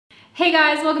Hey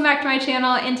guys, welcome back to my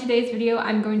channel. In today's video,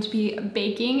 I'm going to be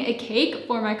baking a cake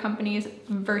for my company's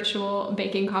virtual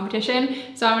baking competition.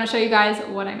 So I'm going to show you guys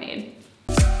what I made.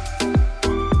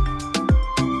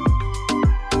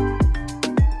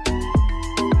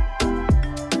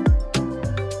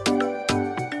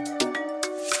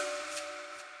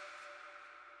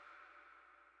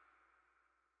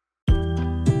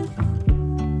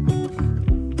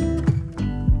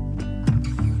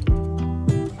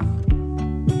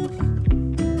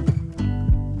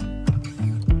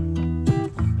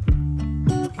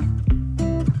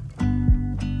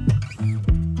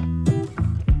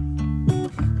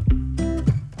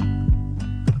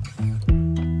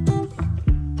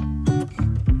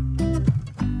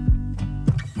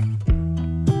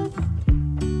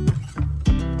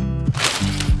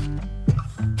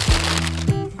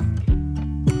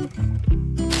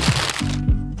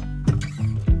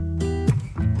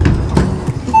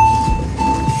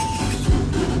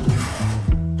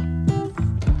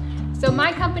 So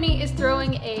my company is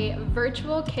throwing a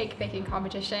virtual cake baking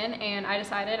competition and I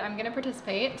decided I'm gonna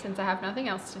participate since I have nothing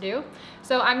else to do.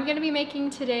 So I'm gonna be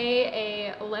making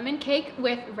today a lemon cake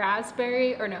with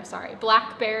blackberry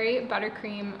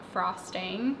buttercream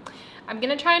frosting. I'm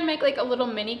gonna try and make like a little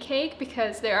mini cake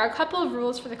because there are a couple of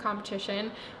rules for the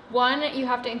competition. One, you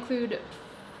have to include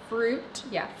fruit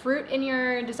in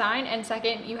your design, and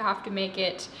second, you have to make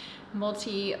it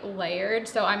multi-layered.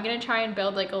 So I'm gonna try and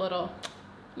build like a little,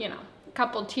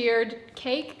 couple tiered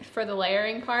cake for the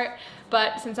layering part,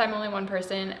 but since I'm only one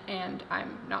person and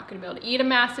I'm not gonna be able to eat a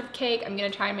massive cake, I'm gonna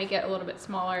try and make it a little bit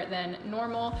smaller than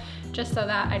normal, just so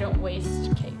that I don't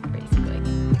waste cake, basically.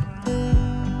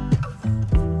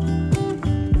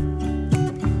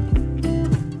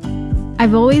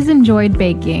 I've always enjoyed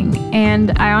baking,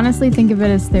 and I honestly think of it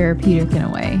as therapeutic in a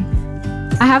way.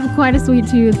 I have quite a sweet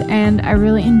tooth, and I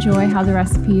really enjoy how the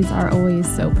recipes are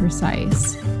always so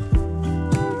precise.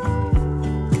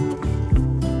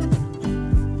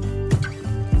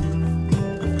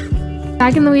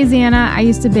 Back in Louisiana, I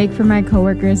used to bake for my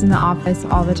coworkers in the office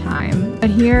all the time, but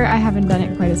here I haven't done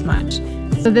it quite as much.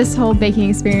 So this whole baking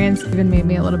experience even made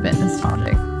me a little bit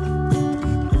nostalgic.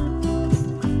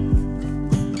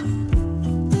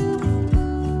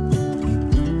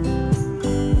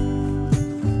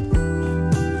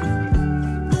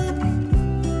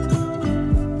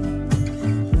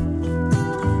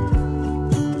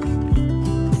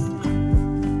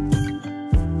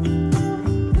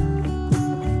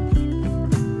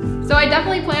 So I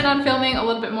definitely planned on filming a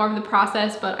little bit more of the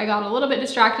process, but I got a little bit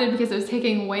distracted because it was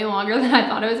taking way longer than I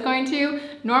thought it was going to.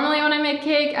 Normally when I make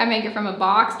cake, I make it from a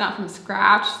box, not from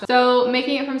scratch. So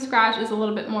making it from scratch is a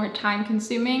little bit more time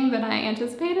consuming than I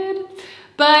anticipated.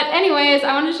 But anyways,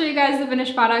 I wanted to show you guys the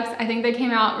finished products. I think they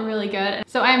came out really good.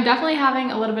 So I am definitely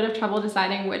having a little bit of trouble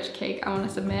deciding which cake I want to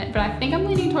submit, but I think I'm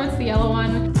leaning towards the yellow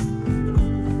one.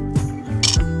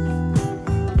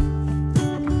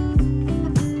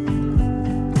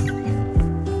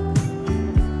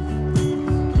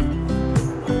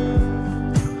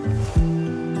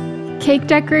 Cake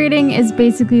decorating is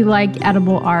basically like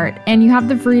edible art, and you have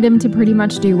the freedom to pretty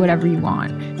much do whatever you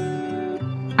want.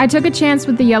 I took a chance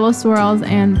with the yellow swirls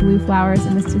and blue flowers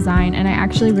in this design, and I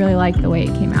actually really liked the way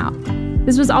it came out.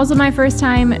 This was also my first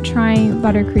time trying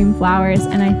buttercream flowers,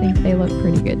 and I think they look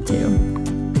pretty good too.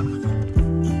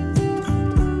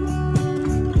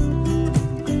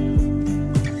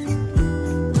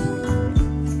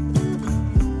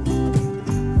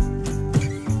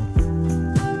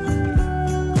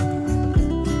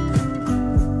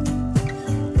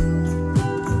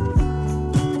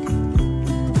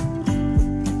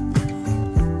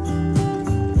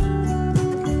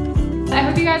 I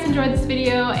hope you guys enjoyed this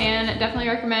video, and definitely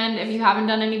recommend if you haven't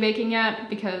done any baking yet,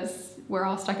 because we're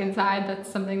all stuck inside. That's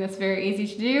something that's very easy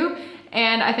to do,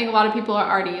 and I think a lot of people are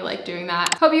already like doing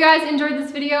that. Hope you guys enjoyed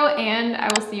this video, and I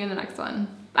will see you in the next one.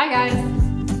 Bye guys.